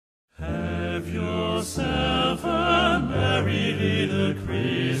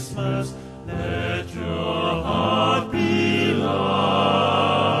Let your heart be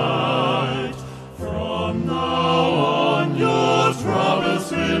light. From now on your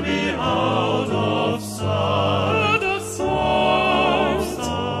troubles will be out of sight. Out of sight.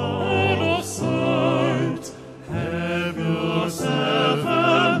 Out of sight. Have yourself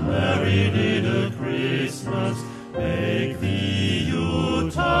a merry little Christmas. Make the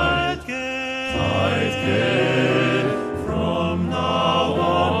Yuletide gay. From now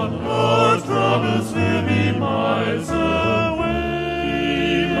on your troubles will be miles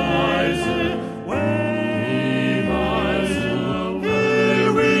away. Miles away. Miles away.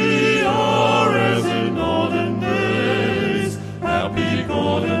 We are as in olden days, happy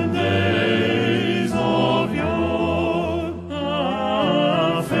golden days of yore.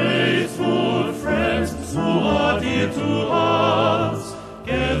 Ah, faithful friends who are dear to us,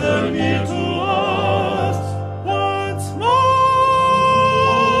 gather near to us once more.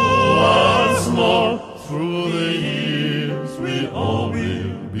 Once more, through the years we all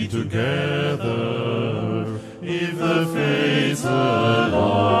will be together, if the fates allow.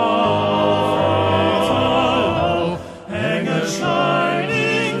 Hang a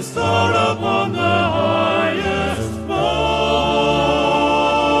shining star upon the highest bough.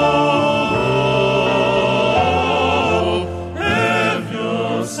 Have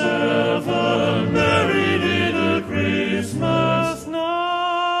yourself a merry little Christmas now.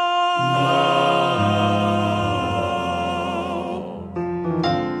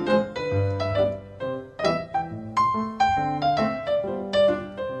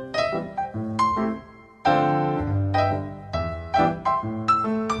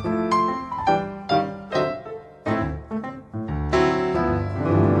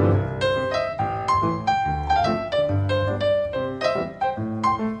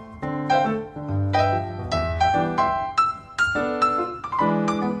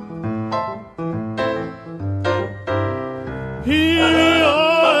 Here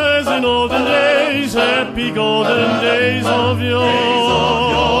as in olden days, happy golden days of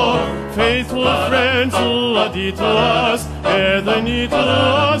yore. Faithful friends who are dear to us, gather near to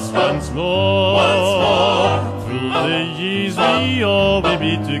us once more. Through the years we all will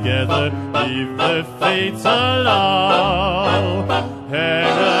be together, if the fates allow.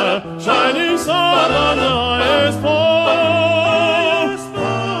 Hang a shining star on the highest pole.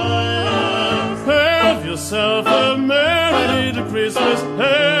 Have yourself a merry little Christmas.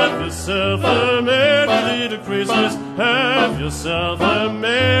 Have yourself a merry little Christmas. Have yourself a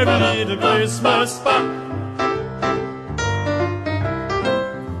merry little Christmas. Have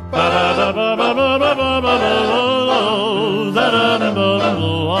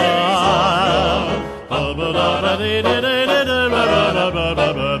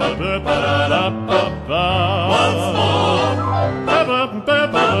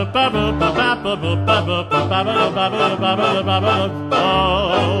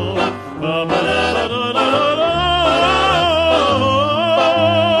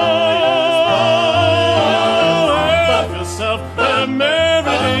yourself a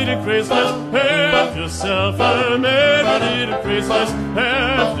merry little Christmas. Have yourself a merry little Christmas.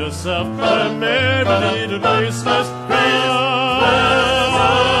 Have yourself a merry little Christmas.